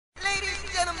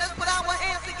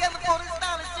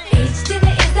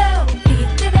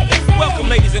Welcome,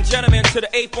 ladies and gentlemen, to the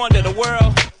 8th wonder of the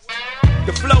world,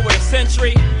 the flow of the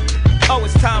century. Oh,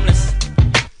 it's timeless.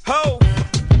 Ho!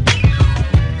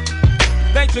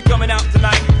 Thanks for coming out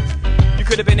tonight. You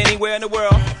could have been anywhere in the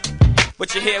world,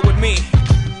 but you're here with me.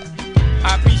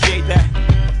 I appreciate that.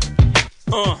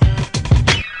 Come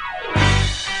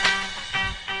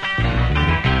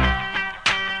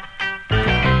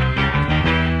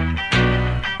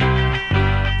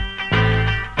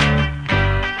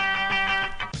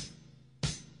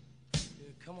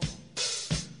on.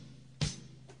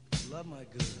 Love my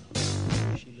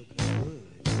girl. She looking good.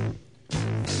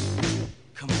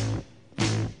 Come on.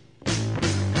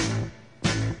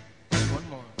 One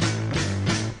more.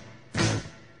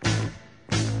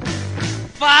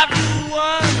 5 to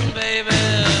 1, baby.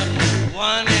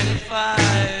 1 in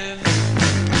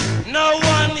 5. No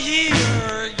one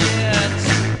here gets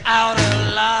out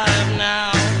alive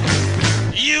now.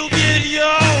 You get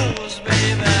yours,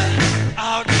 baby.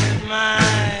 I'll get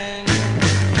mine.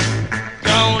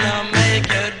 Gonna make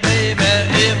it, baby,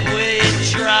 if we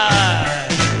try.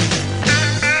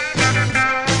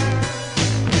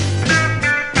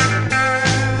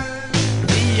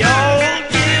 The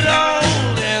old get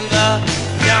old and the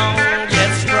young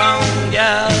get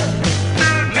stronger.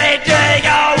 May take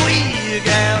a week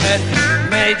and it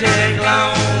may take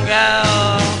longer.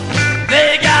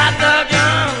 They got the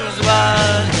guns,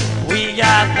 but we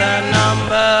got the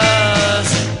numbers.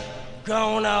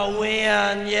 Gonna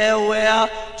win, yeah, we're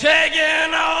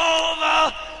taking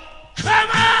over. Come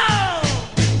on!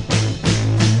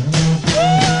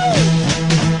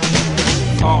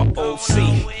 ROC,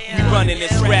 we running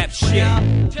this rap shit.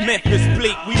 Memphis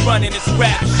Bleak, we running this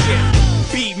rap shit.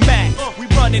 B-Mac, we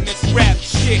running this rap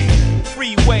shit.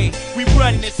 Freeway, we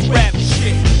running this rap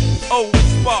shit. Owen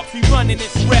Sparks, we running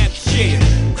this rap shit.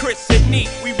 Chris and Neat,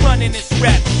 we running this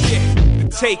rap shit. The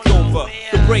takeover,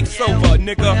 the break's over,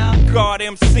 nigga. God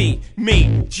MC,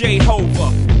 me,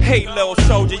 Jehovah. Hey, little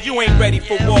soldier, you ain't ready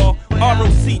for war.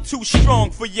 ROC too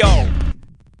strong for y'all.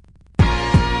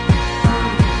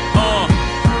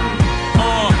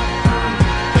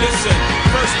 Listen,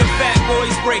 first the fat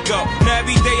boys break up. Now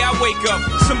every day I wake up,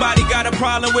 somebody got a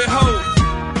problem with hoes.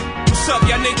 What's up,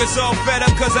 y'all niggas all fed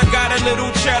up? Cause I got a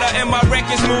little cheddar and my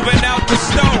record's moving out the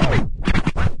stove.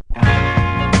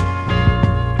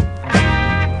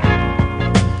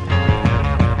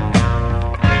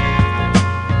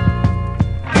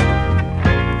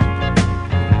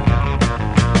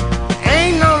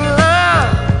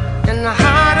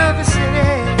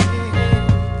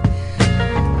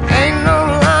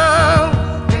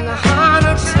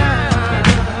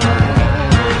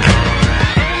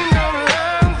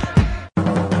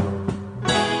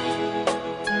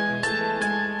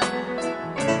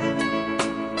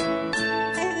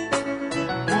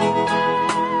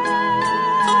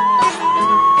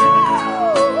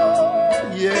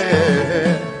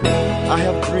 I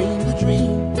have dreamed the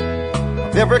dream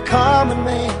of every common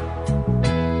man,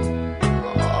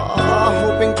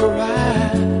 hoping to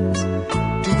rise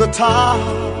to the top.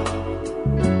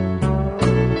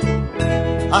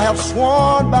 I have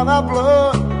sworn by my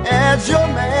blood as your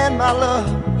man, my love,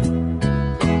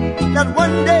 that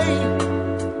one day,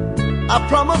 I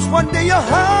promise one day your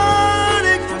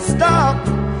heartache will stop.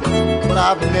 But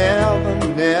I've never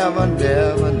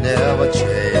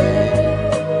changed.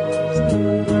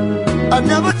 I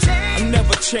never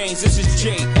changed, this is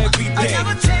Jay, every day. I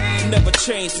never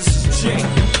change, this is Jay.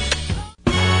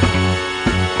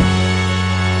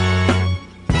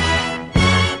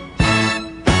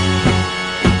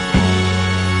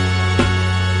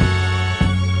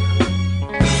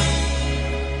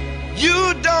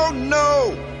 You don't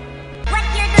know what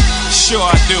you're doing. Sure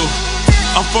I do.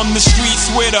 I'm from the streets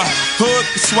where the hood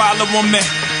can swallow on me.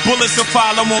 Bullets will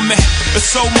follow on me. There's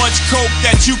so much coke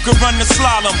that you could run the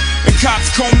slalom. And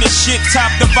cops comb this shit top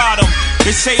to bottom.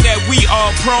 They say that we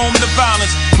are prone to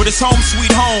violence, but it's home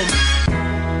sweet home.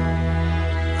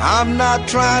 I'm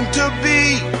not trying to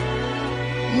be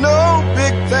no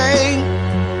big thing,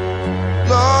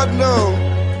 Lord, no.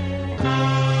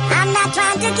 I'm not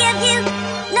trying to give you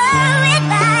no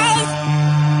advice.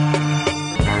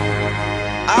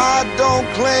 I don't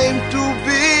claim to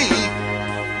be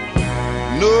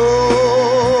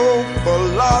no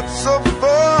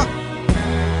philosopher,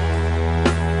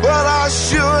 but I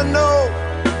sure know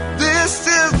this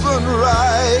isn't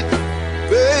right,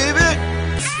 baby.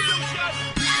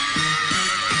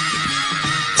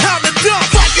 Time to dump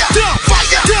fire, dump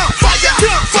fire, dump fire,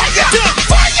 dump fire, dump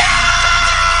fire.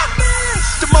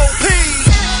 The Mo-P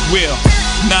will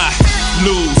not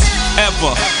lose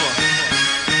ever.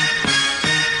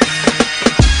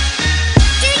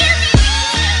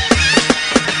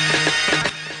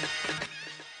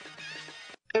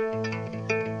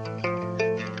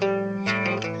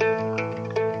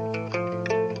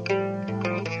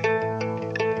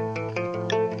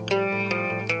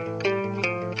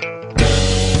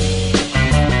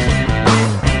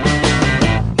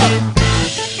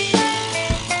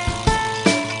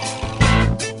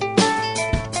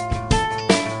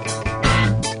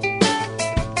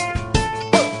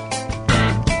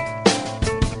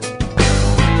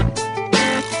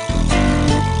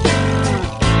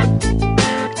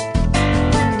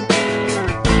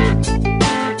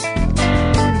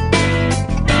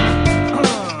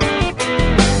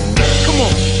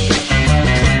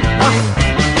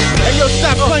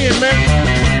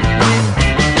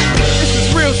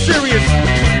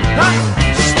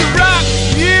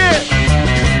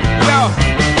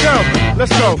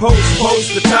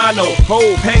 Post-Latano,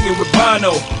 Hove hanging with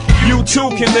Bono. You too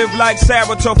can live like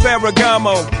Saratoga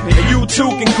Ferragamo. And you too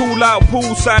can cool out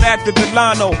poolside at the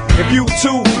Delano. If you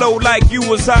too flow like you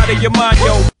was out of your mind,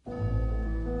 yo.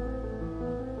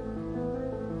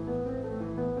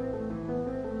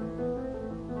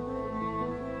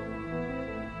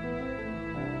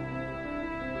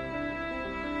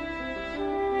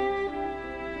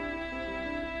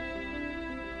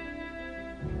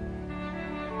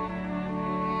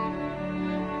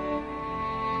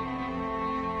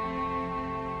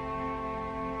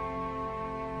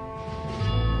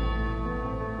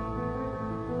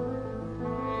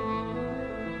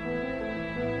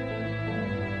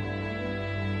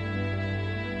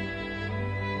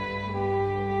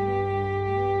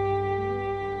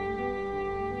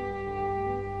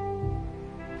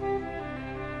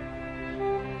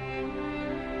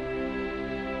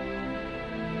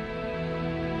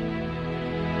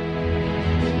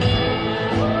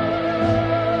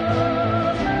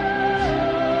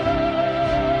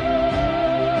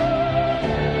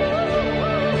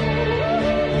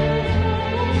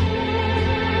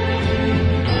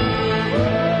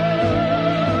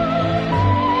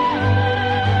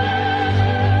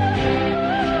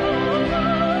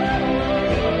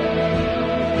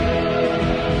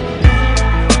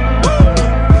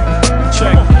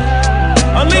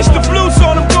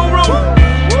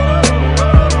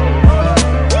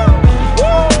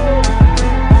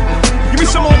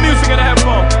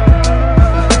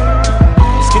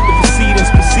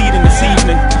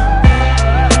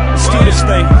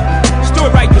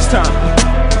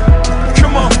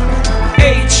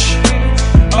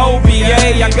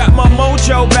 I got my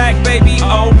mojo back, baby,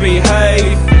 oh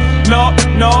behave. No,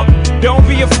 don't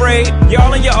be afraid.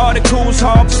 Y'all in your articles,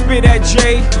 hawk, spit at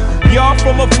Jay. Y'all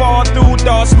from afar through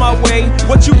thoughts my way.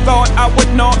 What you thought I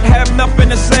would not have nothing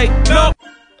to say? No.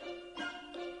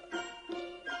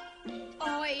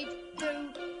 I'd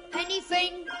do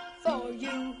anything for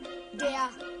you, dear.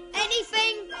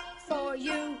 Anything for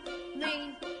you,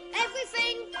 mean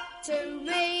everything to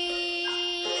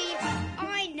me.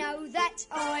 I know that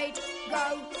I'd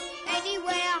go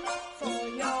anywhere for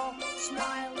your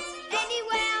smile.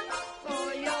 Anywhere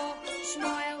for your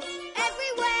smile.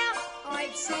 Everywhere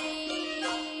I'd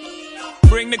see.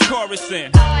 Bring the chorus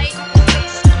in. I'd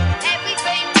wish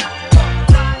everything for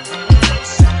one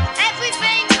wish.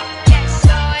 Everything, yes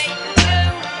I'd do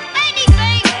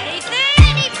anything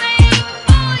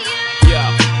for you.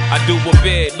 Yeah, I do a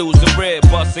bid, lose a rib,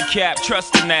 bust a cap,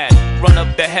 trust in that. Run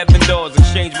up the heaven doors,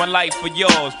 exchange my life for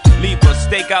yours. Leave a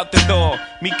stake out the door,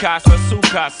 mi casa, su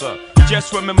casa.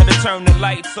 Just remember to turn the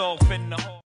lights off in the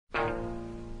hall.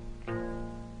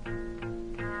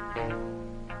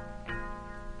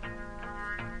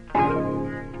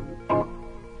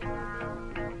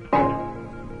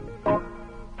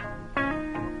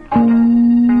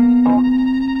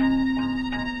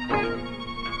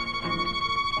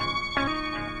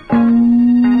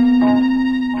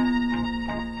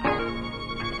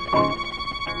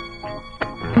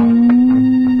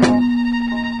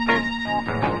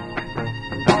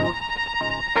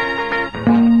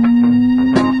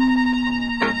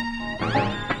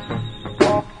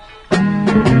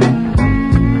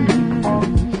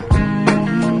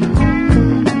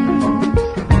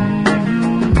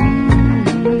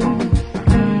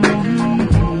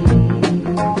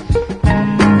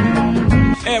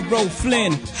 Arrow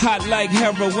Flynn, hot like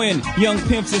heroin. Young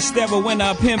pimps are sterile when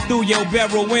I pimp through your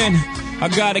barrel in. I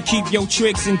gotta keep your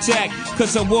tricks intact,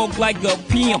 cause I walk like a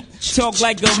pimp, talk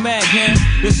like a mag, man.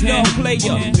 The star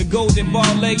player, the golden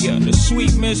ball layer, the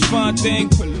sweet Miss Fontaine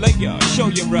player. Show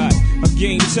you right, I'm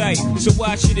game tight, so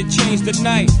why should it change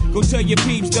tonight? Go tell your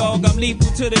peeps, dog, I'm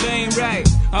lethal to the ain't right.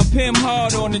 I pimp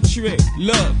hard on the trick,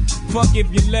 look, fuck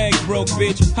if your leg broke,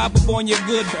 bitch, hop up on your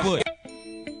good foot.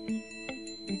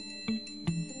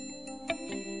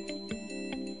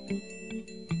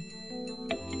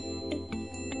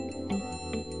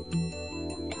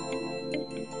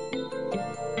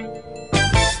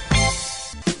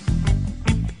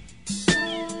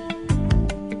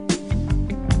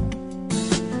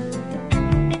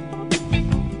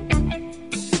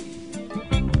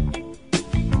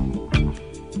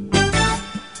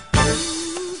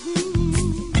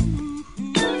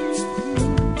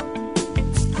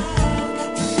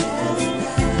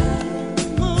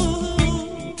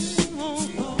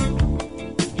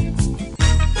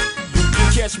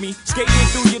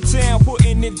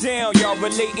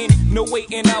 relating. No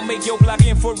waiting, I'll make your block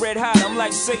infrared hot. I'm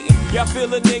like Satan. Y'all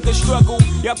feel a nigga struggle.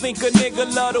 Y'all think a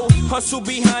nigga luddle. Hustle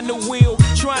behind the wheel,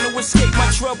 trying to escape my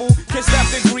trouble. Can't stop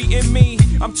the greeting me.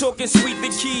 I'm talking sweet the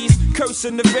keys,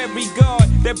 cursing the very God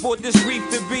that brought this reef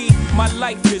to be. My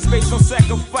life is based on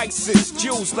sacrifices.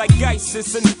 Jews like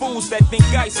ISIS and fools that think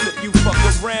I slip. You fuck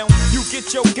around, you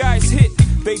get your guys hit.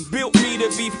 They built me to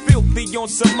be filthy on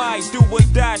some I do or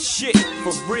die shit.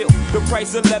 For real, the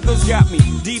price of leather's got me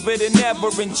deeper than ever.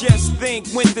 And just think,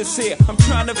 winter's here. I'm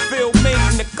trying to feel me,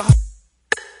 nigga.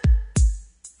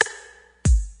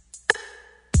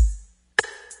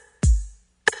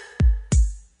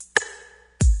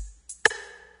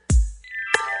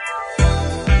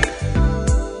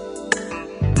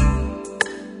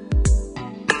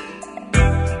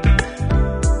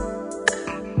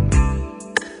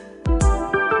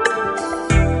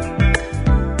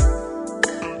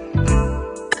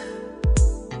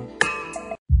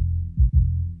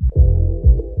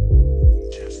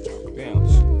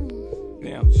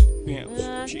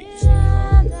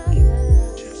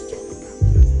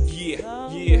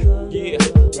 Yeah,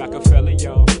 Rockefeller,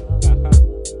 y'all.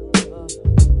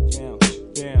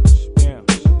 Bounce,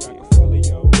 Rockefeller,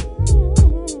 y'all.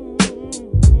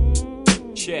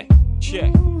 Check.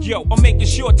 Yo, I'm making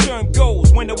short-term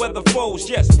goals when the weather falls.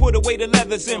 Yes, put away the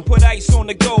leathers and put ice on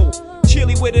the gold.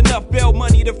 Chilly with enough bail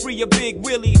money to free a big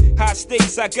Willie. High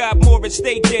stakes, I got more at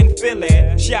stake than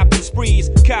Philly. Shopping sprees,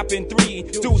 copping 3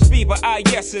 Deuce fever,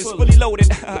 yeses, fully loaded,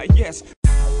 yes.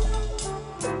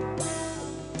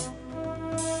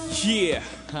 Yeah,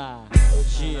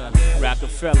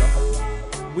 Rockefeller,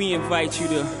 we invite you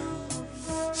to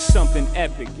something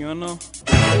epic, you know?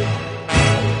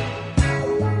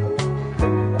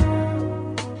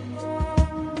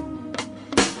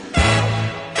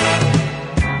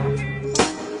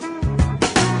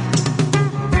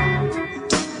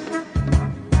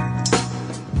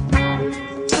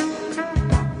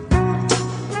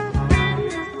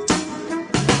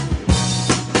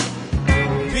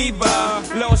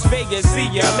 Las Vegas, see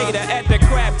ya later at the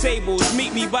crab tables.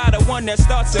 Meet me by the one that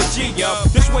starts a G-up.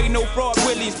 This way no fraud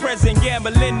willies present,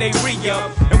 gambling they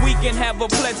re-up. And we can have a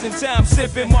pleasant time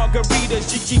sipping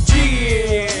margaritas,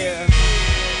 yeah.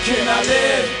 Can I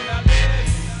live?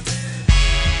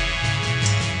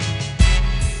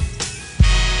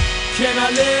 Can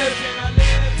I live?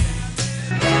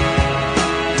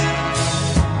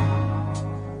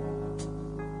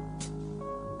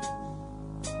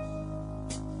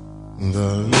 The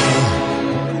love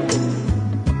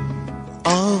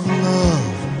of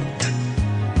love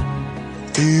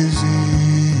is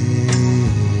in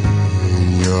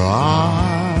your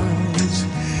eyes.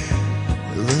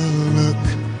 The look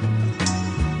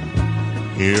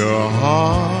your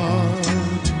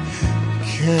heart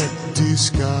can't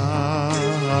disguise.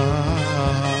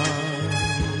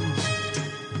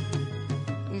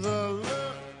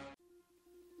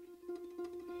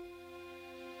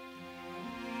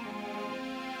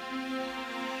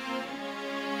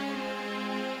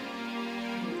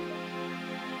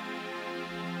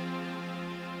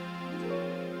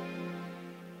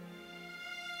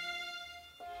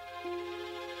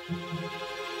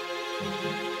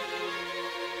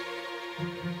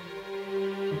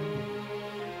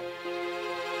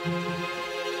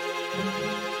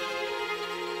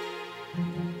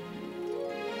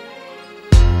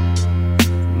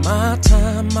 My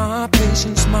time, my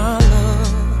patience, my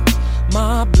love,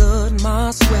 my blood,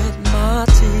 my sweat, my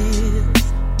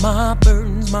tears, my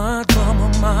burdens, my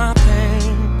drama, my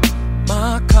pain,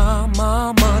 my car,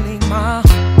 my money, my...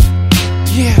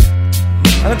 Yeah,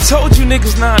 I done told you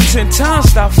niggas 9, 10 times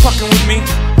stop fucking with me.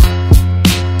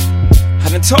 I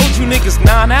done told you niggas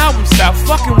 9 albums stop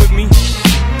fucking with me.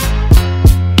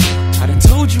 I done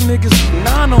told you niggas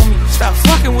 9 on me stop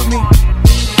fucking with me.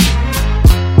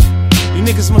 You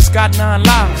niggas must got 9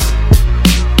 lives.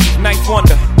 Knife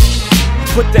wonder,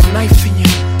 put that knife in you.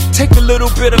 Take a little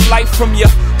bit of life from you.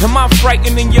 Am I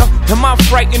frightening you? Am I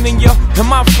frightening you?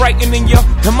 Am I frightening you?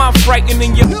 Am I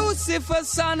frightening you? Lucifer,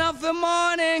 son of the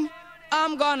morning,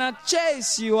 I'm gonna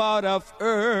chase you out of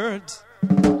earth.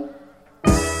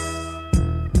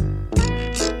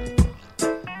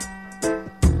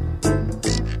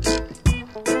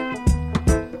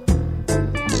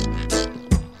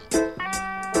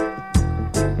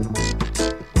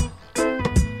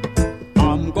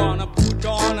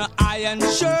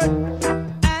 Shirt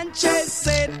and chase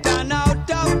Satan out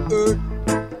of earth.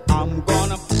 I'm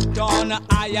gonna put on an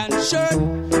iron shirt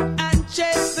and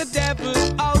chase the devil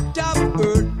out of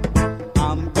earth.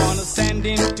 I'm gonna send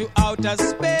him to outer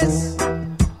space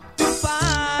to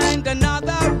find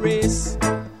another race.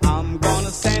 I'm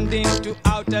gonna send him to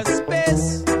outer space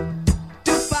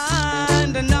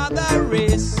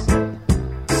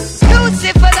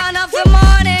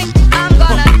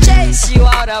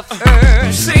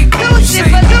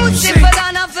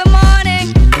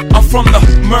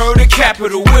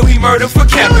capital, where we murder for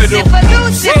capital.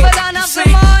 Lucifer, dawn of the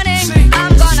morning,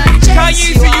 I'm gonna chase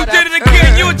you you did it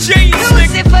again, you a genius,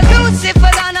 nigga.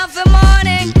 Lucifer, dawn of the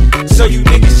morning. So you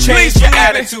niggas change your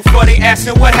attitude before they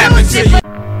asking what happened to you.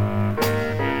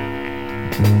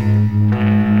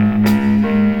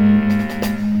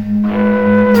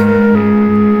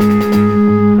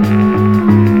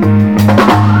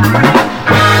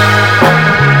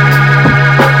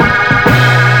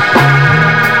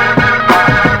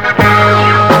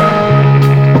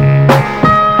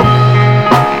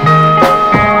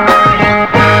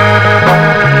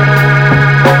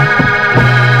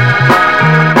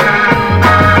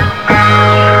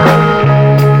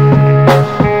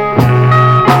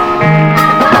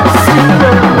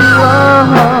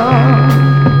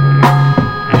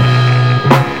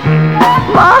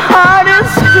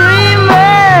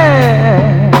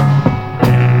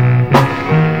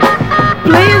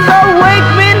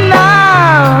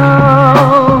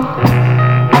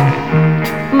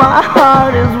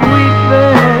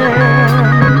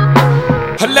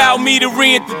 Allow me to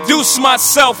reintroduce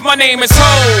myself. My name is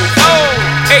Ho,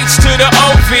 H to the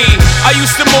O-V. I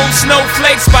used to move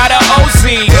snowflakes by the OZ.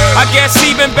 I guess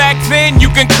even back then you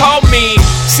can call me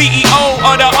CEO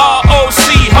of the ROC.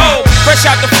 Ho, fresh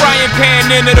out the frying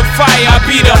pan into the fire. I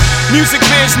be the music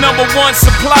biz #1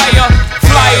 supplier.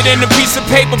 Fly it in a piece of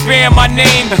paper bearing my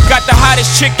name. Got the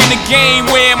hottest chick in the game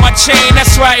wearing my chain,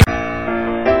 that's right.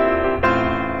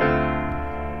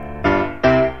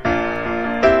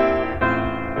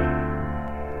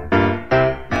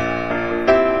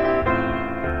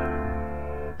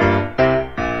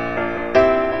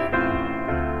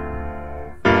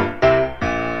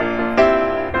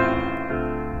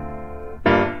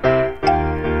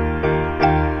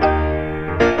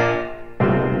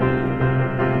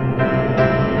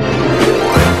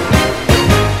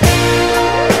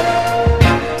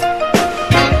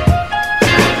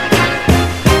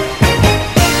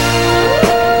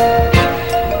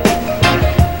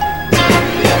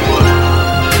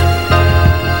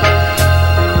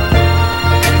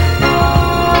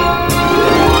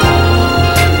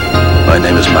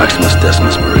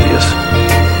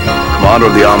 Commander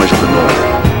of the armies of the North,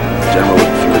 General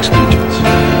Felix Legions,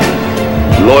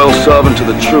 loyal servant to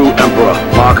the true Emperor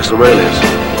Marcus Aurelius,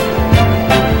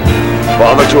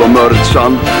 father to a murdered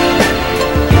son,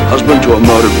 husband to a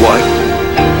murdered wife,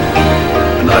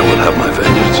 and I will have my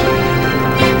vengeance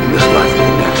in this life or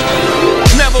the next.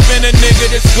 Never been a nigga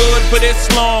this good for this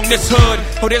long, this hood,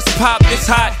 or this pop, this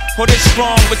hot, or this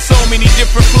strong, with so many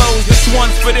different flows. This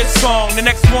one's for this song, the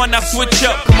next one I switch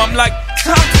up, come I'm like,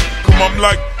 come I'm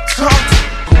like,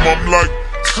 come I'm like,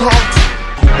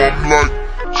 come I'm like,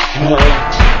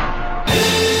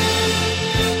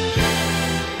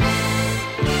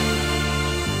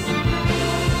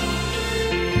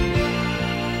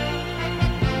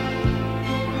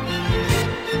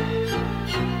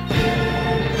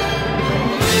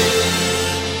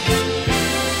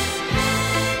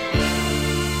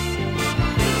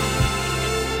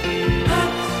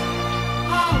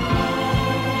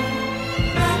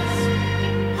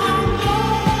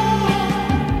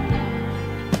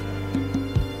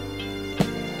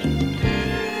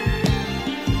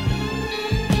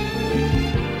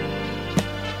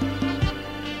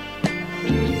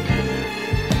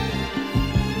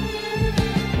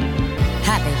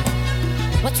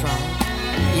 What's wrong?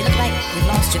 You look like you've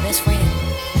lost your best friend.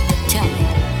 Tell me,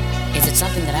 is it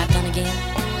something that I've done again?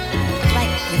 You look like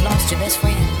you've lost your best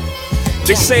friend.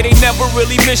 They say they never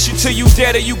really miss you till you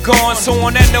dead or you gone. So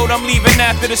on that note, I'm leaving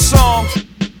after the song.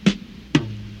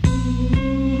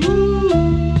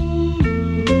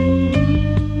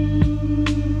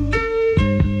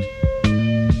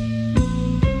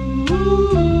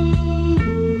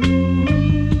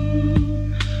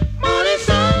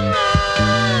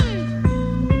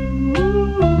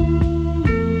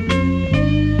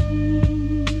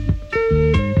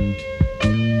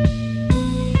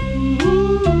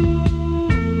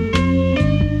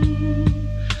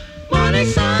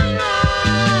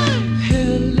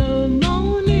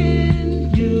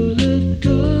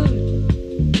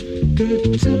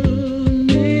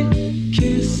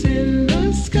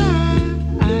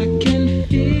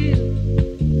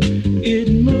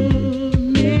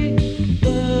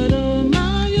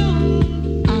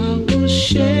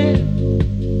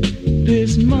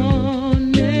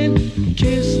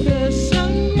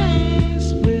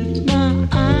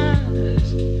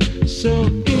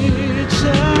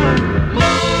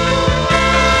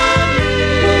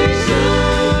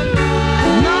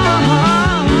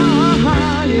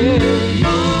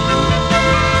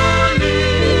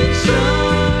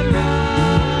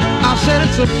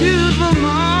 It's a beautiful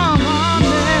morning.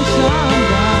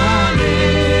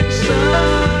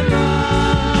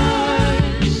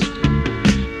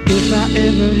 If I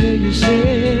ever hear you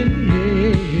say,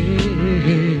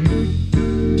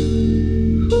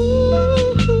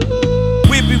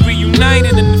 we be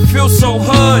reunited and it feels so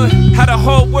hood. How the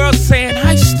whole world saying,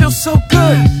 how you still so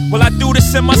good? Well, I do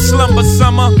this in my slumber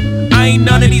summer. I ain't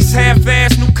none of these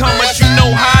half-ass newcomers. You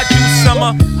know how I do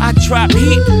summer. I drop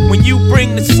heat when you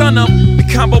bring the sun up. The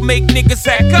combo make niggas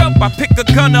act up. I pick a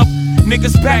gun up,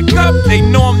 niggas back up. They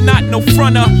know I'm not no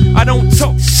fronter. I don't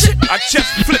talk shit, I just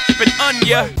flip it on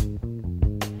ya.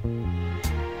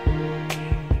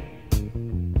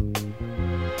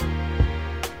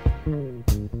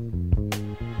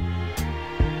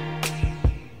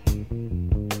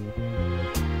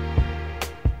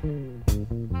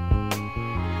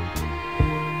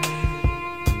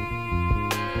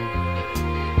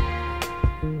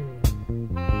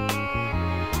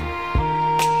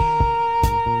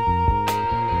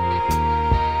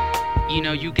 You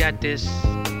know, you got this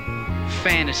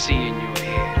fantasy in your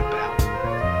head about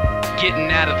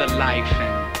getting out of the life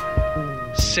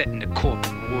and setting the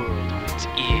corporate world on its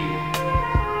ear.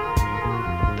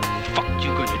 The fuck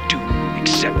you gonna do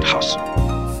except hustle?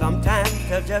 Sometimes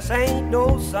there just ain't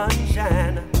no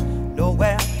sunshine,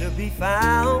 nowhere to be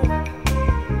found.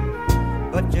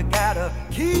 But you gotta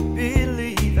keep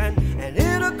believing and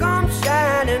it'll come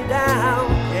shining down,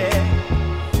 yeah.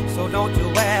 So don't you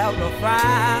ever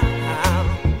frown.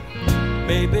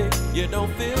 Baby, you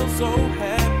don't feel so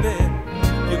happy.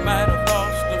 You might have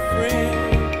lost a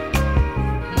friend.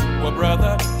 Well,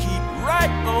 brother, keep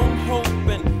right on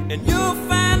hoping and you'll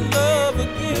find love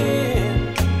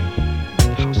again.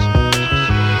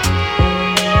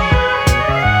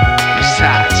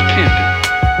 Besides pimping,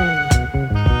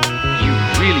 you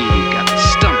really ain't got the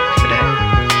stomach for that.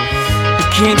 The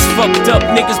king's fucked up,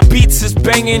 niggas beats is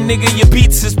banging, nigga, your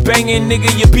beats is banging,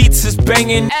 nigga, your beats is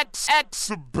banging. X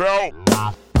about.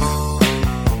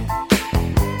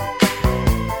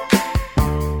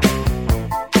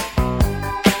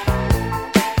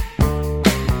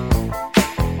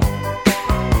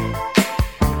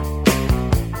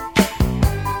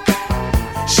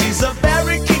 She's a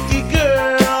very kinky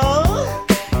girl,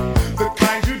 the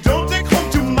kind you don't take home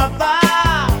to mother.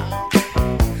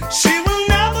 She will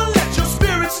never let your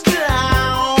spirits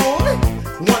down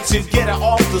once you get her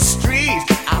off the street.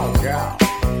 Oh, girl.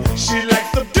 She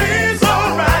likes the days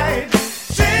alright,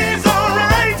 days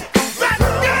alright, that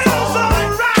girl's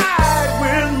alright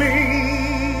with me.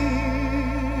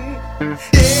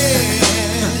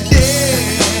 Yeah.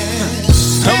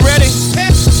 I'm ready.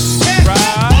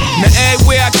 Now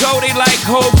everywhere I go, they like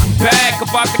holding back.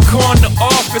 About the corner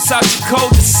office out your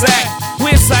cul-de-sac.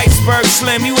 Where's Iceberg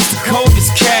Slim? He was the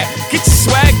coldest cat. Get your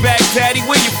swag back, daddy.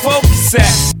 Where your focus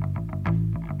at?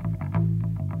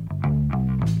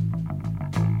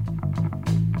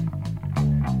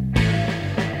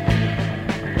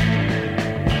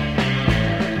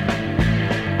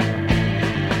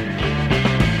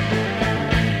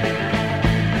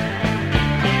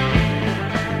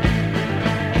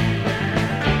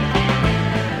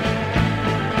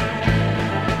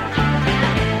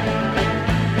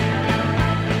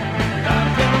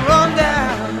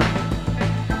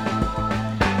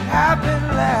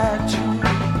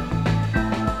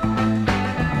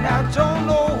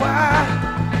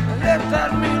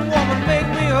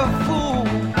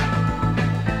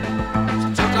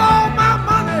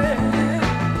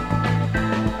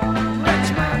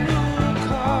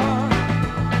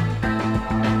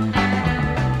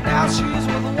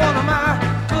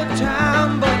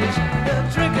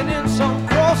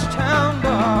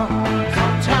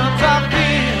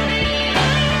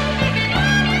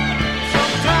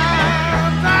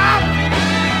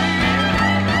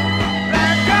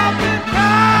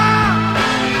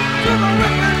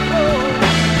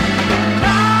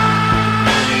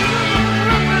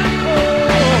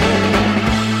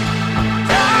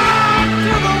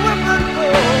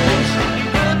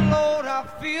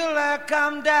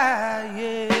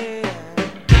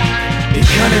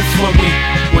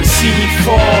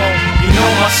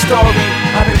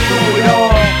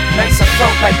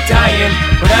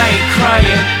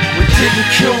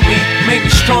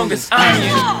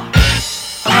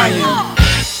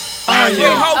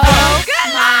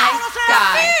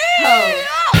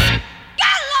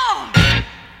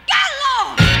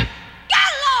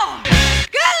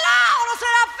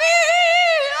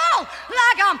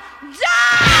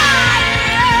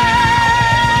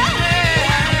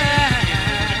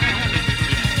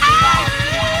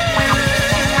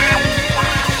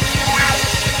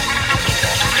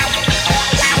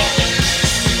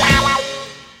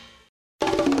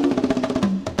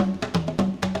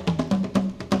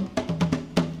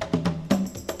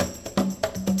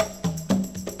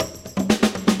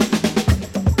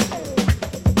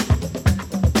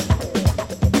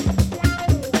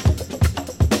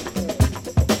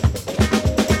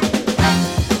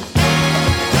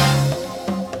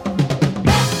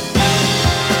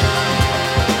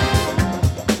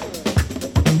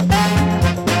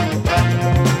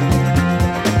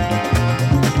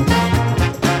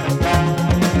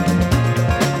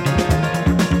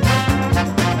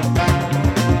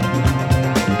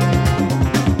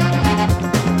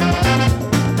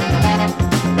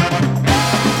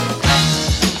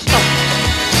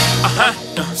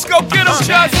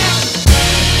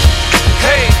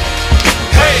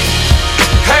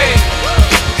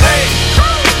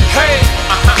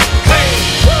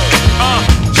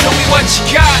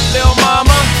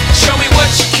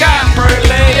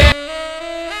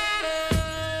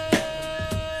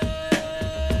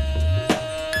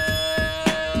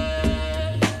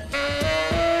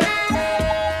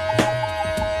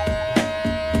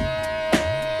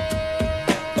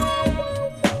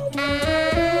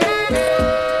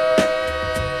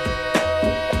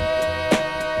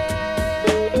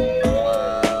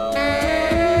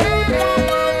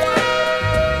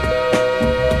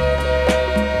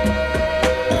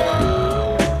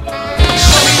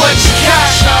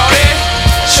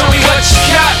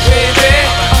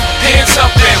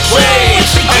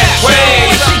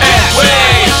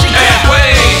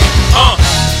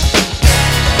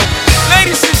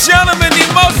 Ladies and gentlemen, the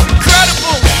most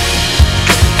incredible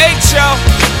H.O.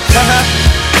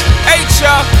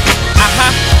 H.O.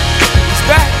 He's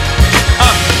back.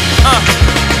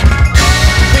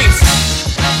 Peace.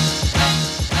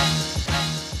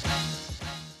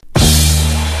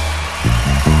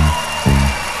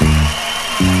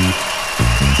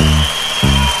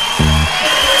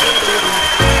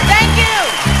 Thank you.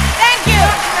 Thank you.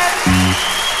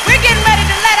 We're getting ready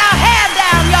to let our hair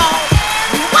down, y'all.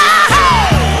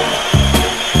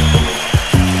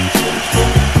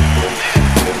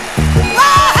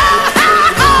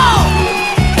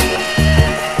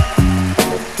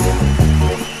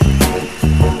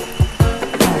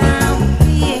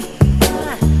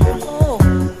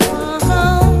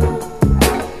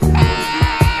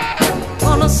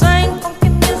 Gonna sing funky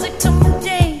music to my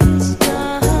days.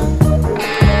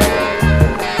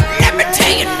 Let me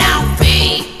tell you now,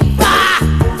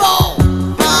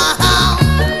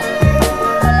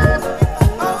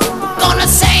 gonna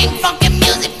sing funky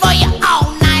music for you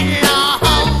all night long.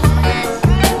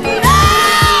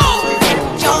 Oh, let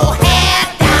your hair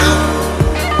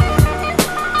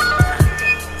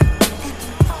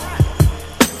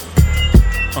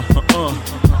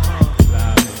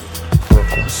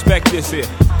Respect this here.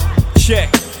 Check.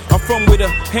 I'm from where the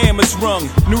hammer's rung,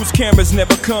 news cameras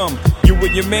never come. You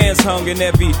and your man's hung in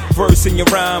every verse in your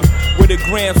rhyme. Where the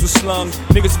grams were slung,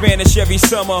 niggas vanish every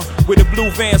summer. Where the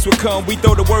blue vans would come, we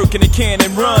throw the work in the can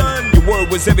and run. Your word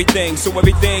was everything, so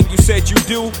everything you said you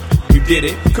do, you did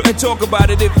it. Couldn't talk about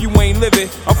it if you ain't live it.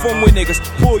 I'm from where niggas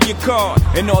pull your card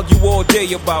and argue all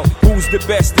day about who's the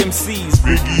best MCs.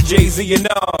 Biggie, Jay-Z and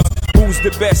Nas. Who's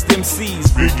the best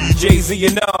MCs? Biggie, Jay-Z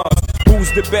and Nas.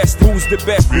 Who's the best? Who's the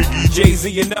best? Biggie,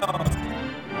 Jay-Z and Nas.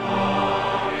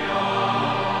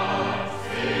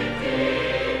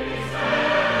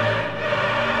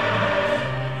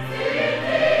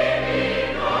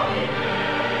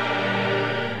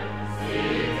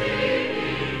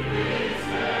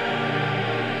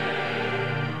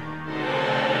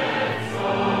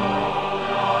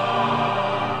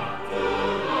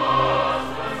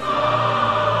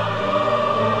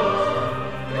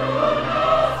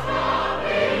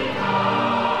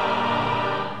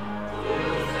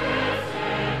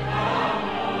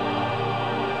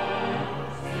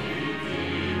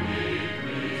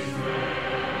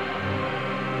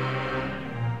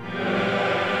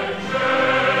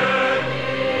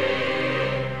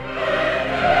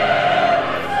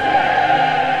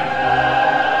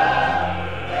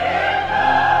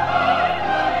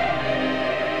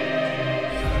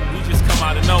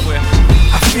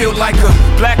 Feel like a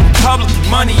black Republican,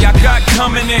 money I got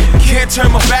coming in. Can't turn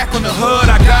my back on the hood,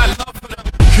 I got love for them.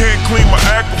 Can't clean my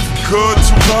act if you could,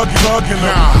 too lugging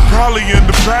them. Probably in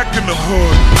the back in the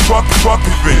hood,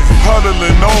 fucking bit.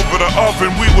 Huddling over the oven,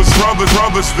 we was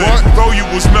brothers then. Though you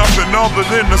was nothing other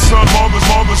than the son,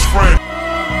 mother's friend.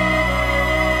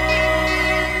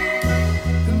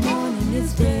 The morning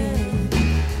is dead,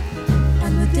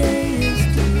 and the day is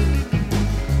through.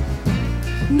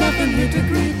 Nothing here to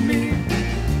greet me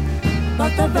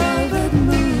but the velvet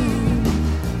moon.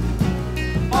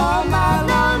 All my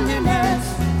loneliness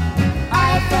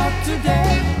I felt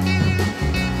today,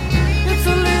 it's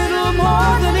a little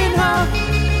more than enough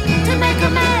to make a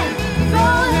man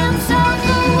throw himself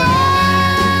away.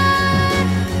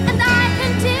 And I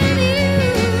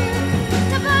continue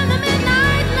to burn the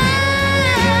midnight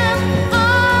lamp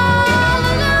all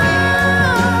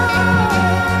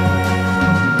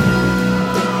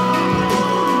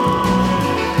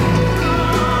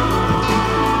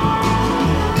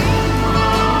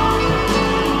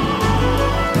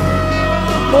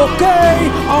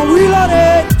Okay, I'm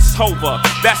reloaded. It's over.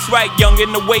 That's right,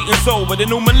 youngin', the waiting's over. The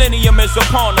new millennium is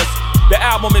upon us. The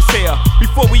album is here.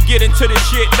 Before we get into this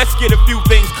shit, let's get a few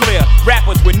things clear.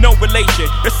 Rappers with no relation,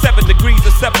 there's 7 degrees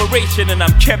of separation, and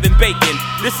I'm Kevin Bacon.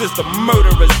 This is the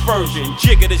murderer's version.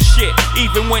 Jigger the shit,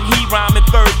 even when he rhyme in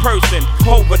third person.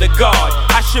 Over the guard,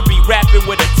 I should be rapping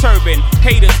with a turban.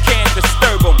 Haters can't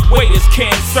disturb them, waiters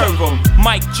can't serve them.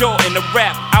 Mike Jordan, the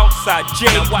rap outside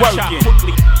jail working.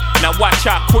 Now watch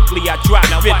how quickly I drop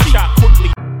 50. Watch how quickly.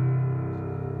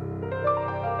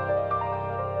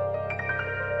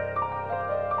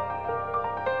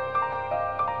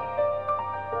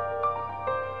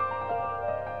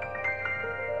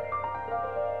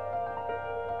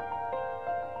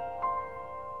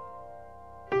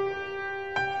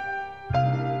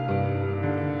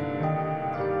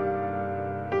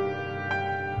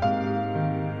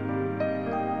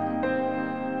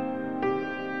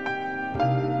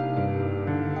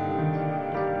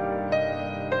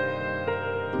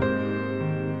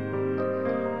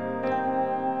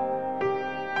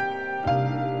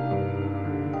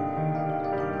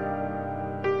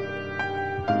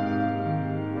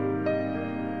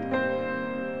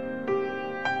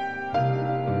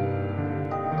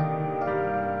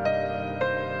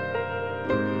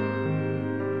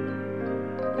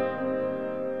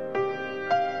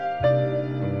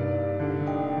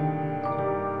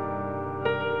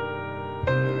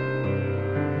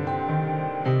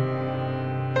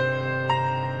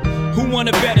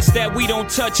 wanna bet us that we don't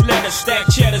touch letters, stack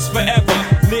cheddars forever,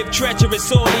 live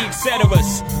treacherous, all the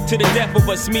etceteras. To the death of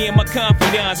us, me and my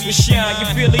confidants, we shine. You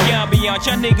feel the ambiance,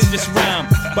 y'all niggas just rhyme.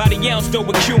 By the ounce though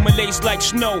accumulates like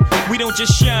snow. We don't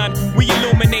just shine, we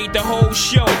illuminate the whole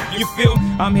show. You feel?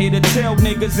 I'm here to tell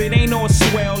niggas it ain't all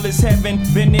swell. It's heaven,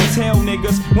 then there's hell,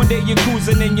 niggas. One day you're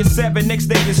cruising in your 7, next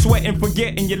day you're sweating,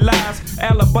 forgetting your lies.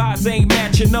 Alibis ain't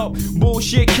matching up,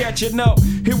 bullshit catching up.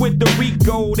 Here with the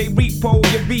Rico, they repo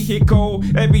your vehicle.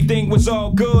 Everything was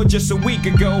all good just a week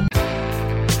ago.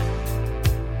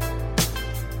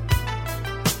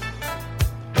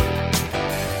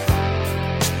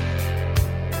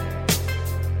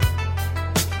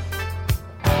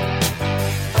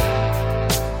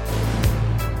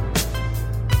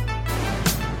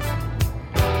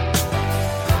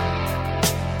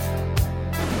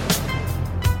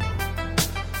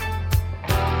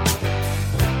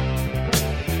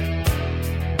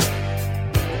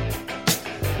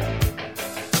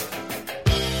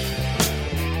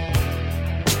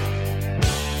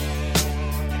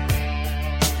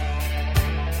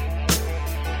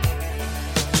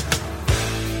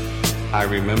 I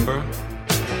remember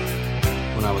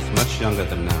when I was much younger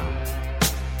than now.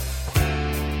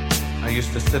 I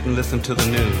used to sit and listen to the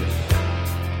news.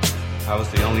 I was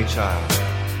the only child.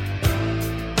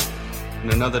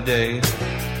 And another day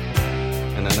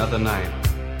and another night,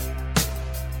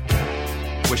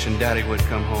 wishing Daddy would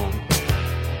come home.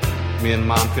 Me and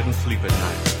Mom couldn't sleep at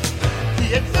night.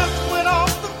 He had just went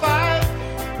off to fight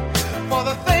for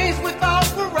the things we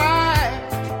thought were right.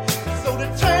 So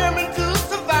determined to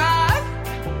survive,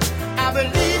 I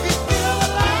believe he's still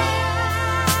alive.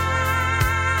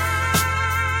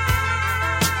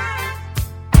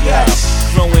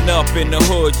 Yes. Growing up in the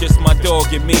hood, just my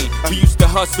dog and me. We used to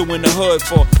hustle in the hood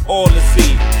for all to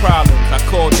see. Problems, I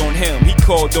called on him, he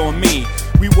called on me.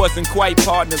 We wasn't quite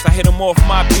partners, I hit him off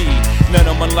my beat. None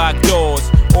of them unlocked doors,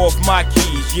 off my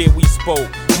keys, yeah we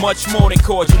spoke. Much more than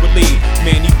cordially.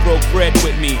 Man, he broke bread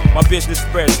with me. My business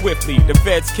spread swiftly. The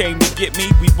feds came to get me.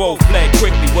 We both fled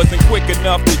quickly. Wasn't quick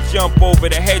enough to jump over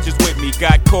the hedges with me.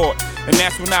 Got caught. And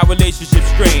that's when our relationship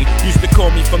strained. Used to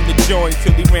call me from the joint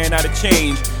till he ran out of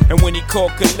change. And when he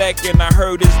called collect and I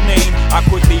heard his name, I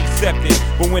quickly accepted.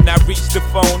 But when I reached the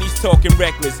phone, he's talking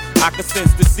reckless. I could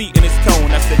sense deceit in his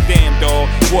tone. I said, damn dawg,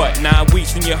 what, 9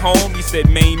 weeks in your home? He said,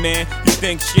 main man, you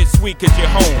think shit sweet cause you're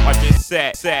home. I just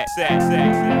sat.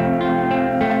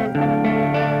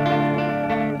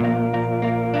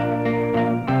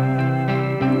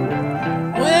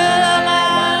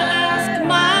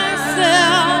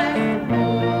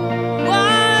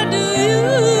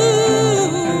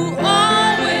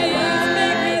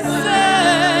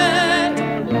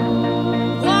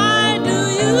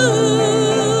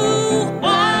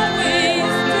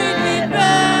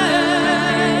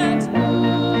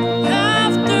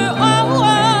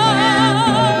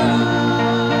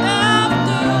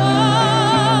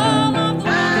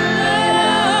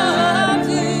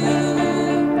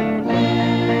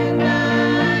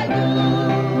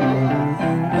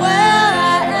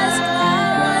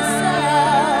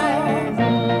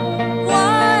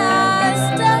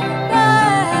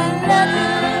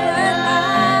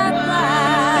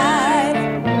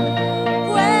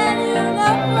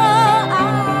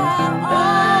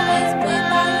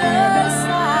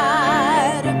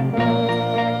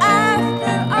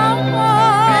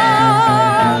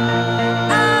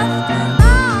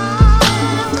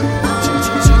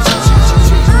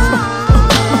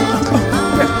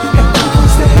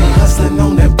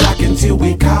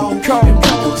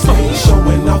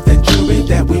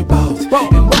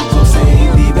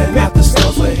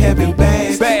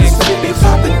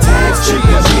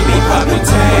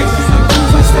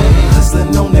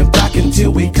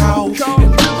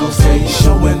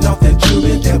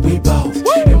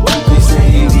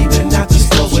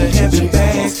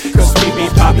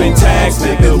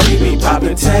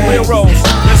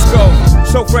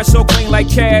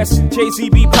 Jay-Z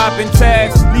be popping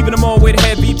tags, leaving them all with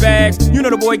heavy bags. You know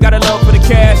the boy got a love for the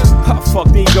cash. Oh, fuck,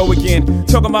 there you go again.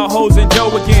 Talking about hoes and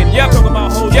dough again. Yep, talking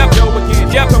about hoes, yep, dough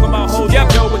again. Yep, talking about hoes, yep,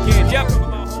 dough again. Yep, talking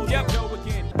about hoes, yep, dough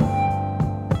again.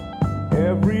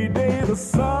 Every day the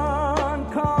sun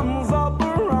comes up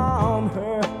around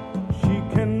her. She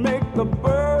can make the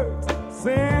birds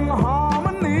sing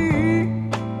harmony.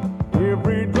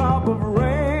 Every drop of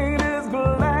rain is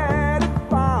glad it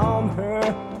found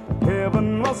her.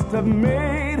 Heaven must have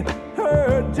made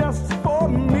her just for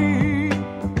me.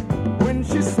 When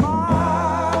she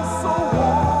smiles so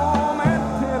warm and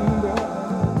tender,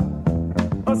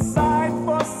 a sight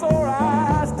for sore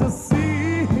eyes to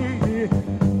see.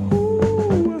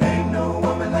 Ooh, ain't no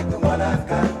woman like the one I've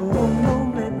got. Oh,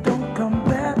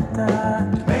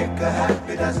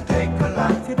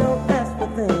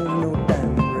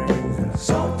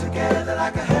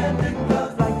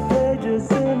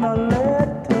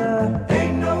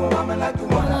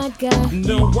 my God.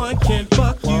 No one can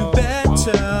fuck you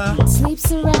better.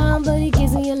 Sleeps around, but he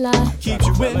gives me a lot. Keeps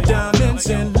you in diamonds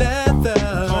and leather.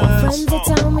 Friends that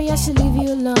tell me I should leave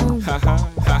you alone.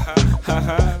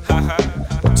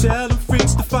 Tell the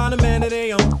freaks to find a man that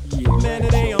they own. Man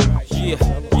that they own.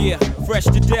 Yeah, fresh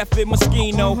to death in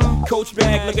Moschino. Coach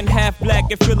bag looking half black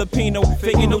and Filipino.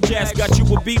 Faking no jazz, got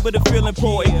you a beat but a feel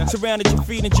important. Surrounded your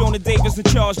feet and Jonah Davis and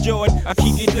Charles Jordan. I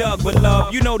keep you dug but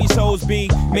love, you know these hoes be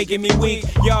making me weak.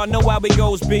 Y'all know how it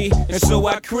goes be, and so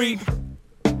I creep.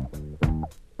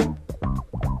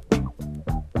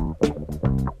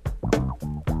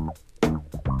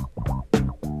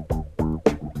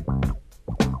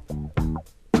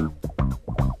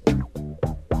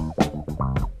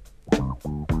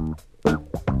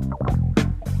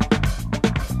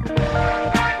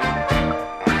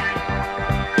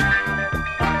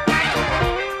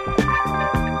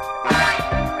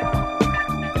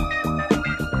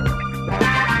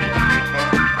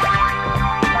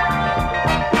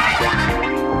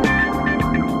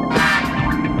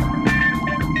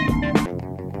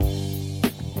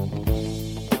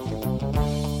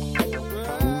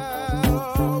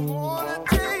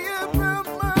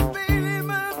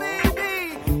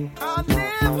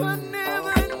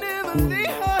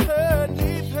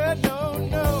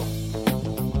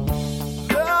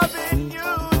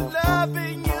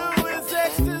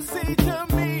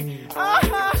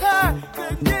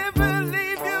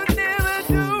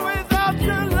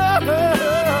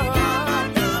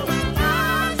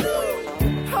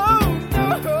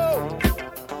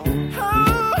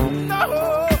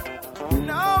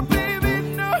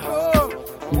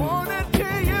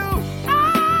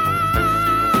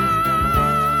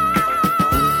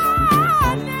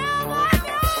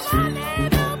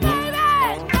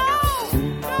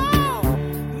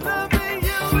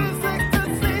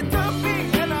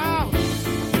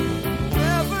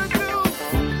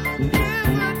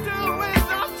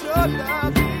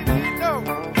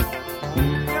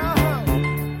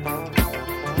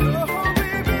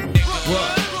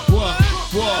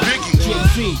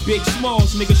 Big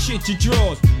Smalls, nigga, shit your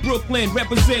drawers. Brooklyn,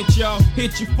 represent y'all,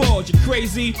 hit your fours. You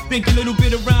crazy? Think a little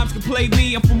bit of rhymes can play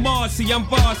me? I'm from Marcy, I'm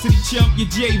varsity chump, you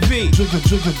JV.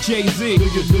 Jay-Z.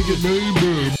 Nigga,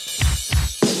 name.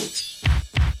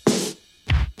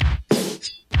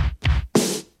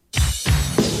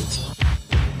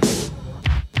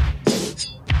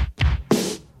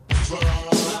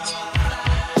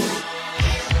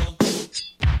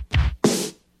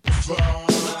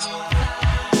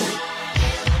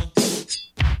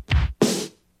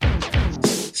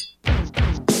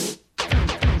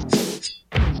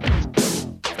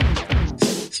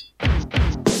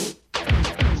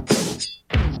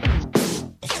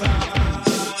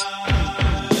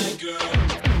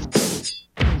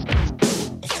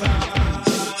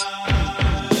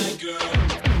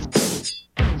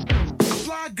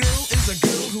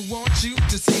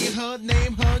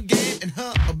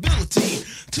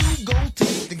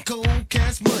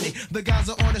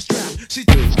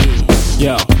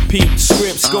 Yo, peep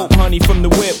script, scope honey from the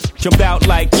whip. Jumped out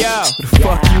like, yo, who the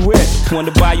fuck you with?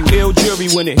 Wanna buy you ill jewelry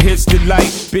when it hits the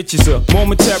light. Bitches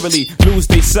momentarily lose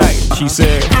their sight. She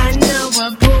said, I know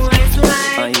what boys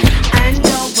like. I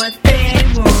know what they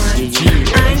want.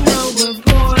 I know what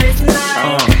boys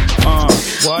like.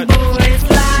 What? Boys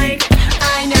like.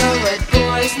 I know what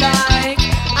boys like.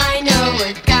 I know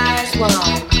what guys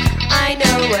want. I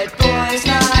know what boys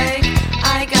like.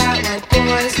 I got what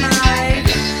boys like.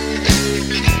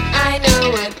 I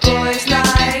know what boys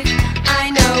like. I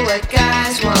know what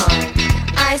guys want.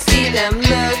 I see them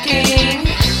looking.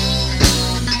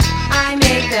 I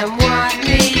make them want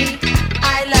me.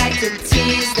 I like to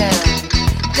tease them.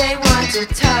 They want to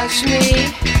touch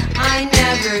me. I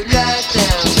never let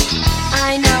them.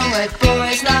 I know what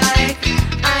boys like.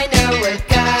 I know what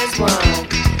guys want.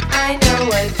 I know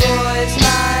what boys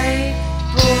like.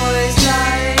 Boys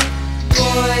like.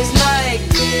 Boys like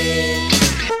me.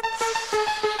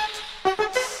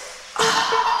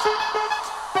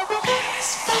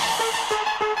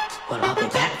 Well, I'll be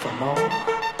back for more.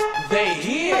 They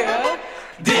here.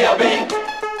 D.O.B.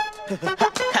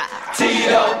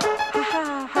 Tito.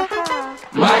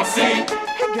 Mike C. Hey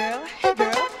girl, hey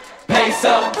girl.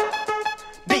 Peso.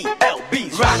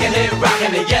 B.L.B.'s rockin'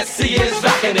 it, yes he is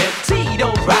rockin' it.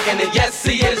 Tito's rockin' it, yes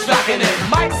he is rockin' it.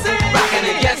 Mike C. rockin'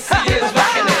 it, yes he is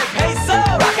rockin' it. Peso.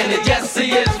 Rockin' it, yes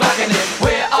he is rockin' it.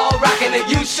 We're all rockin' it,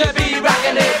 you should be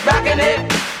rockin' it, rockin' it,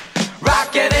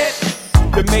 rockin' it.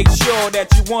 To make sure that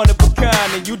you one of a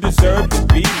kind and you deserve to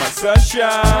be my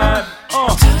sunshine.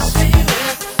 Touch me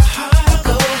with heart of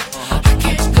gold. I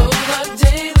can't go a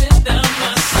day without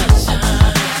my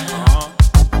sunshine.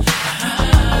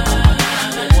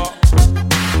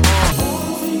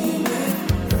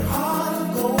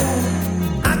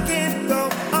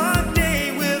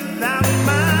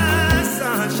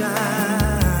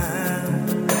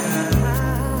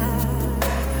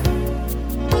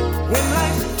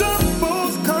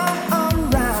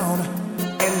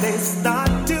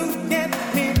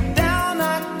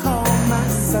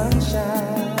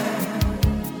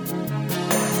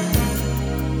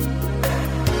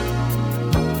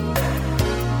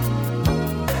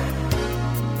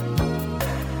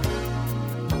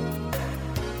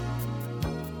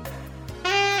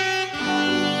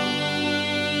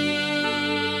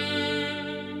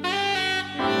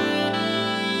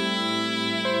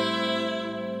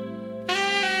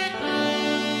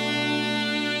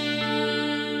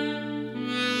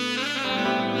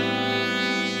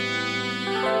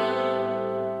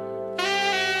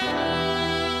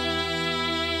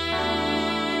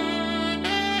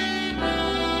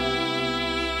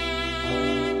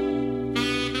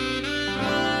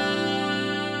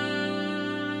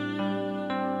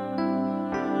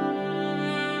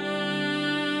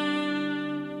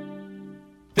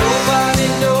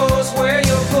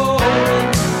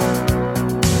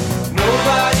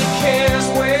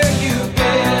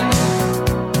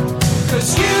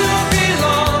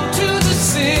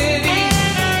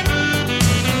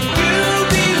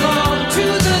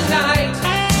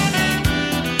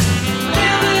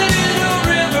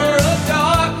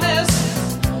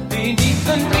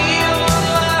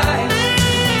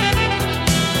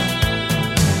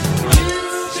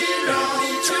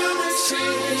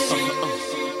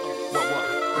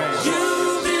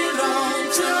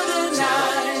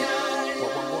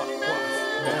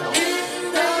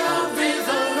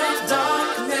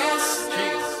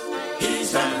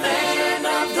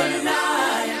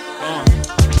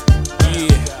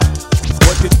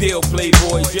 yo,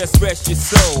 playboy, just rest your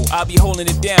soul. I'll be holding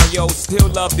it down, yo, still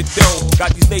love the dough.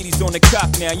 Got these ladies on the cock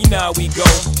now, you know how we go.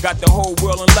 Got the whole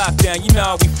world on lockdown, you know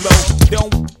how we flow.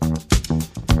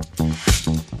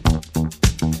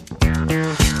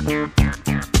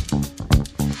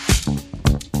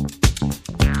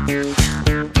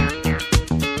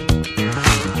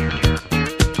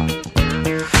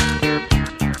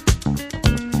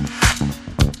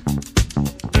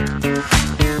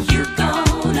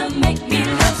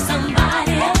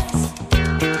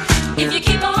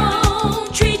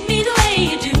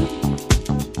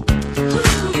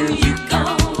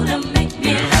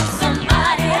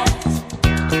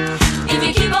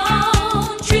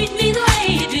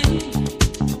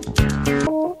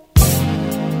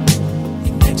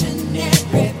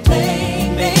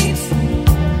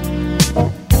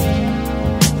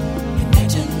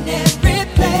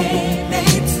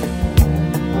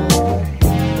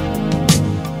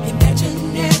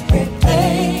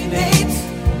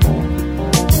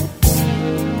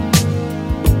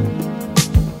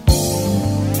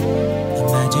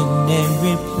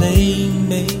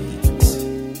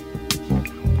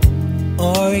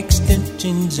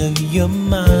 Of your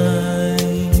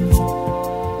mind,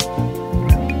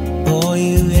 all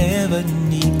you ever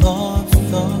need or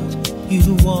thought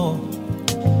you want,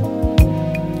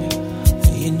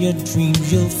 in your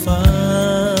dreams you'll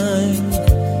find.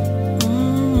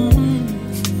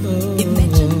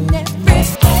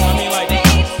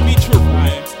 Be true,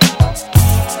 man.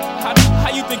 How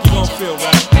you think you gon' feel,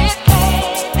 right?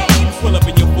 You pull up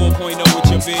in your 4.0 with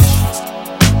your bitch.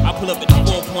 I pull up at the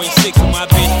 4.6 with my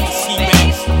bitch, the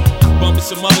C-Max, bumping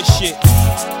some other shit.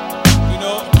 You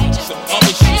know, some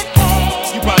other shit.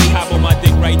 You probably hop on my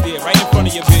dick right there, right in front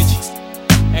of your bitch.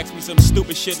 Ask me some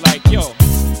stupid shit like, yo,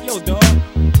 dog,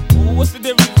 what's the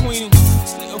difference between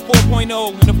a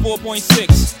 4.0 and a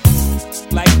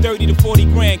 4.6? Like 30 to 40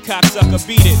 grand, cocksucker,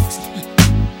 beat it.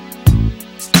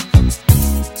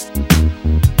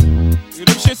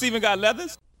 Them shits even got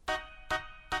leathers?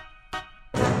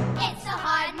 It's a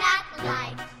hard knock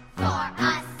life for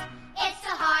us. It's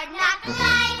a hard knock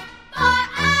life for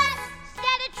us.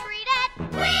 Steady treated,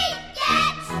 we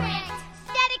get tricked.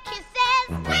 Steady kisses,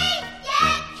 we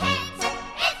get kicked.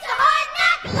 It's a hard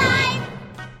knock life.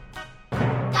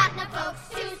 Got no folks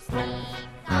to speak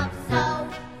of, so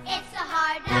it's a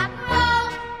hard knock roll.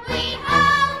 We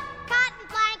hold cotton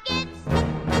blankets,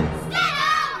 instead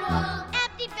of wool.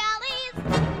 Empty bellies,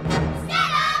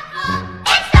 instead of full.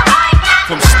 It's a hard knock.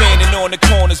 From standing on the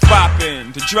corners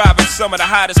bopping to driving some of the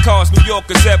hottest cars New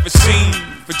Yorkers ever seen,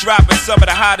 for dropping some of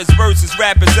the hottest verses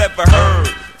rappers ever heard,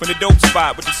 from the dope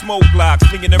spot with the smoke blocks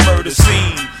flinging the murder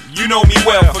scene. You know me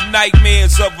well from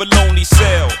nightmares of a lonely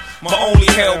cell, my only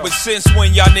hell. But since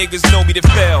when y'all niggas know me to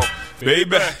fail?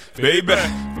 Baby, baby,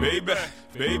 baby,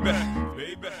 baby,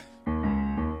 baby.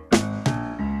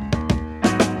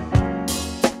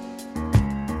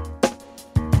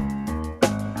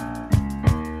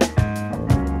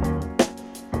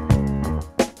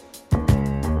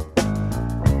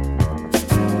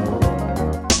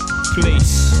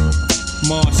 Place,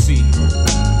 Marcy,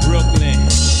 Brooklyn,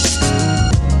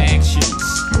 actions.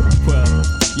 Well,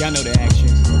 y'all know the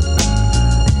actions.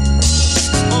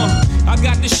 I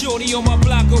got the shorty on my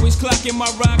block, always clocking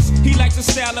my rocks. He likes the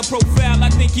style of profile, I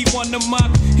think he won the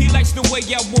mock. He likes the way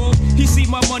I walk, he see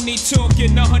my money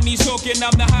talking. The honey's talking,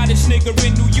 I'm the hottest nigga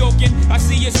in New Yorkin'. I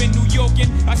see us in New Yorkin',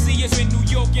 I see us in New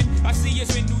Yorkin', I see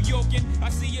us in New Yorkin', I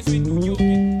see us in New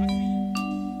Yorkin'.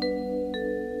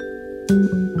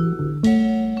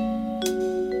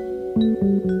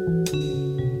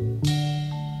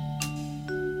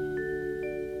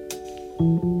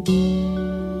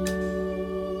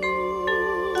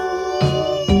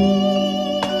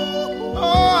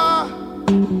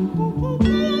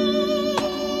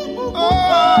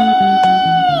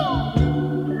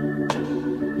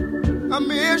 I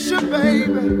miss you,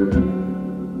 baby.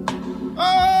 Oh,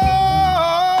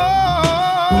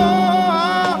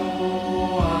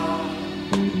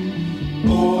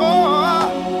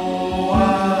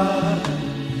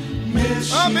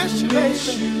 I miss you, baby.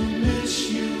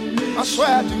 I swear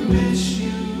I do. Miss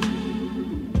you.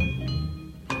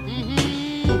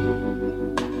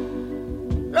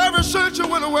 Ever since you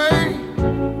went away,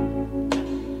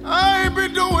 I ain't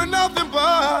been doing nothing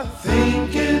but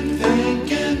thinking.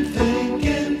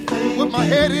 With my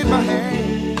head in my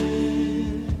hand.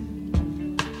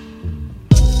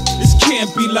 This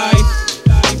can't be life.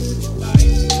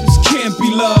 This can't be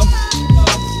love.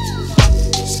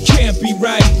 This can't be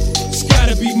right. It's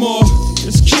gotta be more.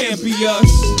 This can't be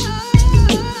us.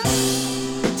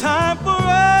 Time for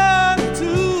us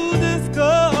to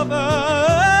discover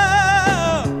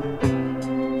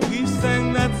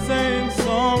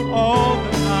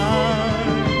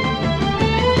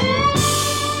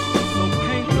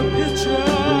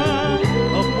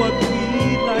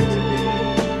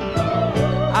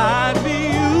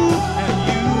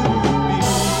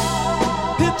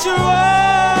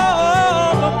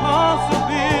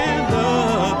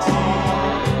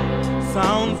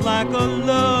like a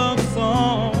love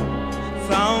song.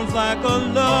 Sounds like a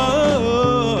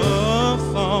love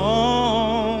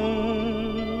song.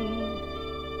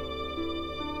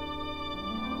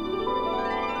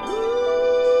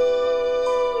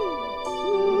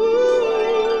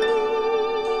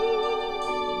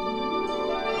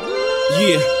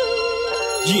 Yeah,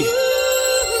 yeah.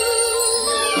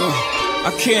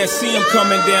 I can't see him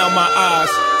coming down my eyes,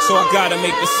 so I gotta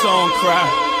make the song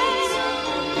cry.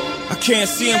 I can't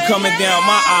see him coming down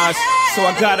my eyes, so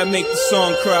I gotta make the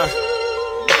song cry.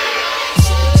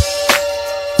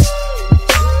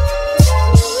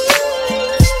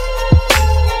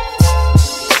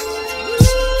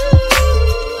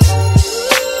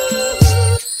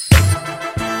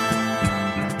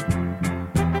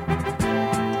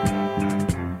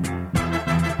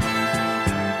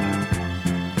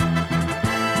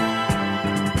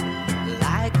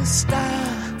 Like a star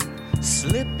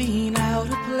slipping out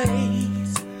of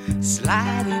place,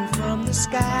 sliding from the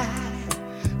sky,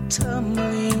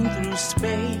 tumbling through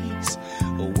space.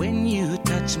 When you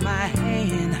touch my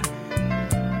hand,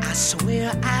 I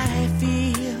swear I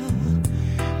feel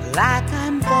like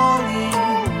I'm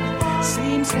falling.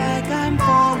 Seems like I'm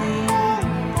falling,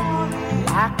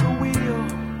 like a wheel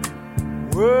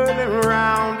whirling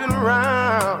round and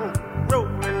round,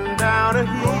 rolling down a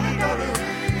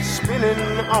hill,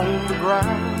 spinning on the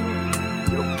ground.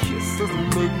 Your kisses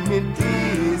make me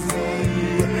dizzy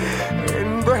in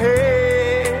the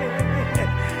head,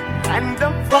 and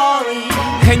I'm falling.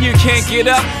 And you can't get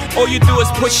up, all you do is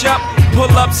push up, pull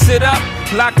up, sit up.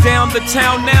 Lock down the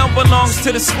town now belongs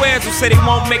to the squares who say they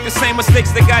won't make the same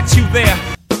mistakes that got you there.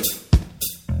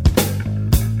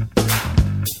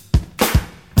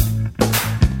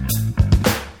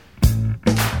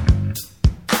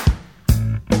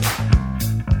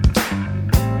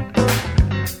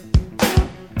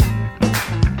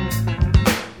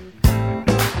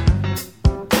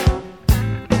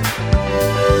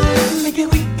 Make it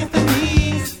weak at the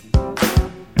knees.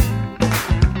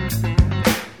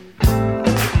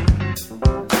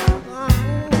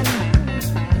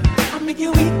 I make it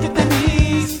weak at the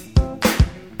knees.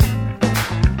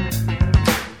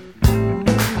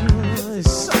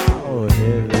 It's so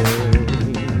heavy.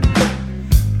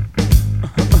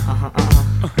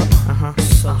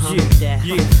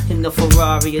 In the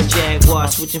Ferrari or Jaguar,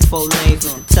 switching 4 lanes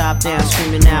with the top down,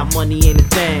 screaming out, money ain't a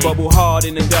thing. Bubble hard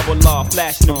in the double law,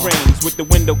 flashing the rings with the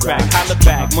window crack. Holla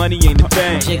back, money ain't a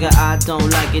thing. Jigga, I don't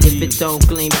like it if it don't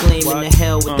gleam. In the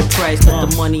hell with the price, but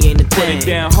the money ain't a thing. Put it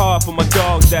down hard for my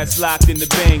dogs that's locked in the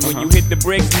bang. When you hit the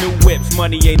bricks, new whips,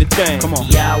 money ain't a thing. Come on.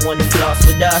 Yeah, I wanna floss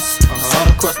with us. All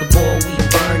across the board, we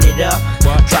burn it up.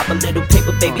 Drop a little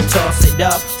paper, baby, toss it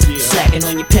up. Slacking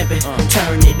on your pimpin',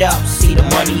 turn it up. See the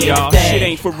money ain't a Y'all, thing. shit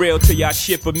ain't for real till y'all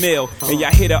ship a mill. And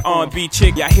y'all hit a R&B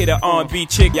chick, y'all hit a R&B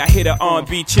chick, y'all hit a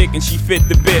R&B chick, and she fit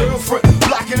the bill. Girlfriend,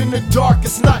 blocking in the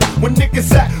darkest night. When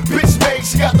niggas at bitch made,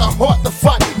 she got the heart to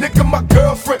fight. Nigga, my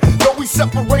girlfriend, though we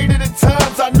separated at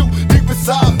times, I knew deep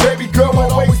inside, baby girl,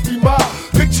 I'll always be mine.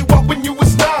 Picked you up when you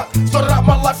was 9, started out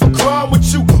my life of crime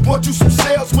with you. Bought you some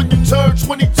shells when you turned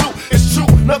 22. It's true,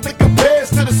 nothing compares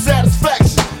to the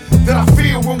satisfaction that I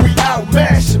feel when we out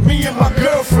mashing. Me and my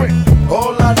girlfriend,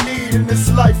 all I need in this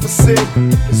life is sin.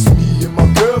 It's me and my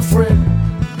girlfriend.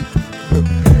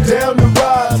 Down the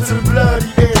ride to the bloody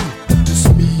end.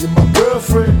 Just me and my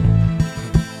girlfriend.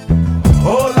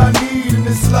 All I need in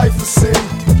this life is sin.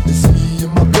 It's me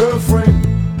and my girlfriend.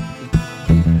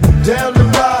 Down the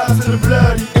ride to the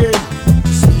bloody end.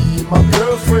 Just me and my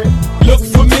girlfriend. Look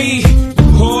for me,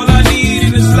 all I need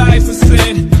in this life is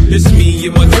sin. It's me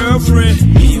and my girlfriend.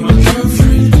 Me and my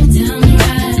girlfriend. Down the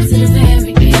ride to the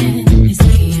very end. It's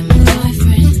me and my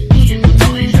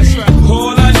boyfriend. That's right.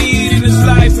 All I need in this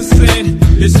life is sin.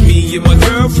 It's me and my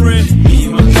girlfriend. Me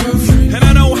and my girlfriend. And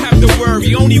I don't have to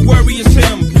worry, only worry is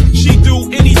him. She do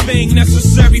anything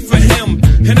necessary for him,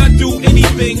 and I do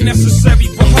anything necessary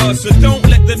for her. So don't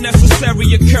let the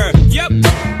necessary occur. Yep.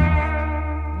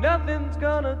 Nothing's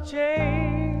gonna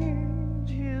change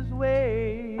his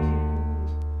way.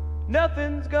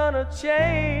 Nothing's gonna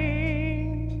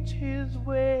change his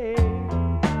way.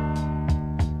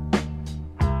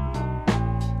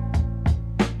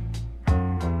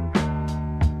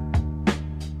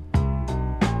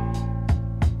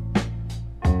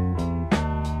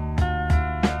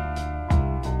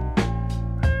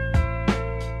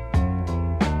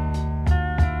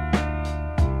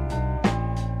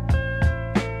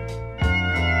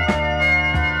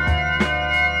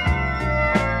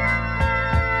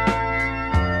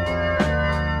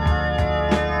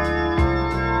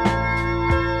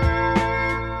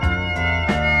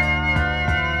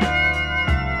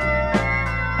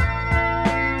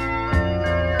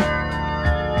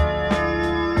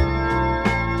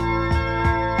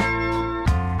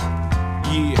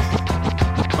 Yeah.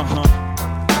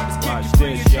 Watch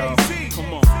this, y'all.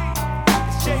 Come on.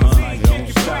 Don't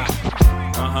stop.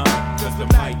 Cause I'm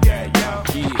like that, y'all.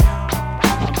 Yeah.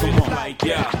 Come on.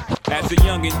 Yeah. As a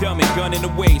young and dumb and gun in the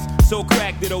waist. So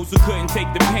cracked to those who couldn't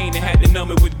take the pain and had to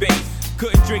numb it with bass.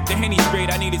 Couldn't drink the Henny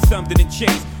straight, I needed something to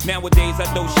chase. Nowadays I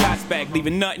throw shots back,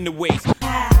 leaving nothing to waste.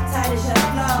 Tight as your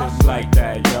flow. Just like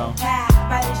that, yo.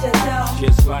 Right as your dough.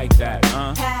 Just like that,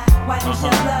 White as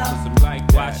your love. Cause I'm like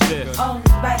that. Watch this.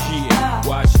 Yeah,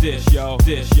 watch this, yo.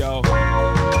 This, yo.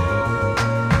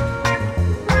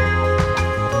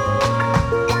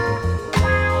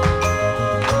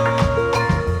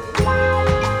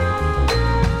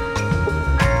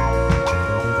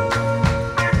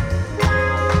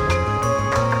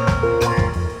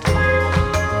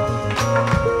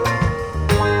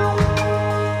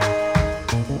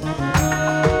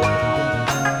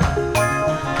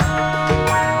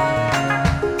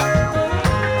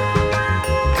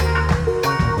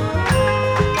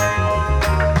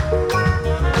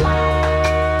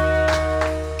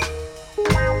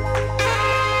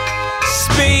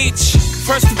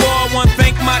 First of all, I want to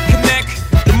thank my connect,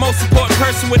 the most important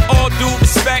person with all due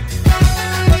respect.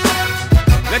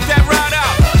 Let that ride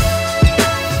out.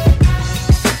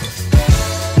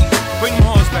 Bring them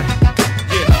horns back.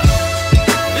 Yeah.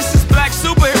 This is black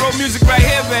superhero music right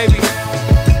here, baby.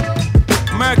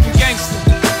 American gangster.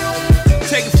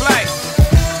 Taking flight.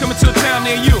 Coming to a town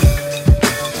near you.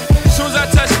 As soon as I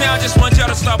touch down, I just want y'all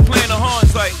to start playing the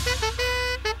horns like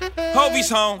Hobie's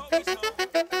home.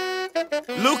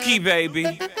 Lukey,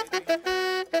 baby.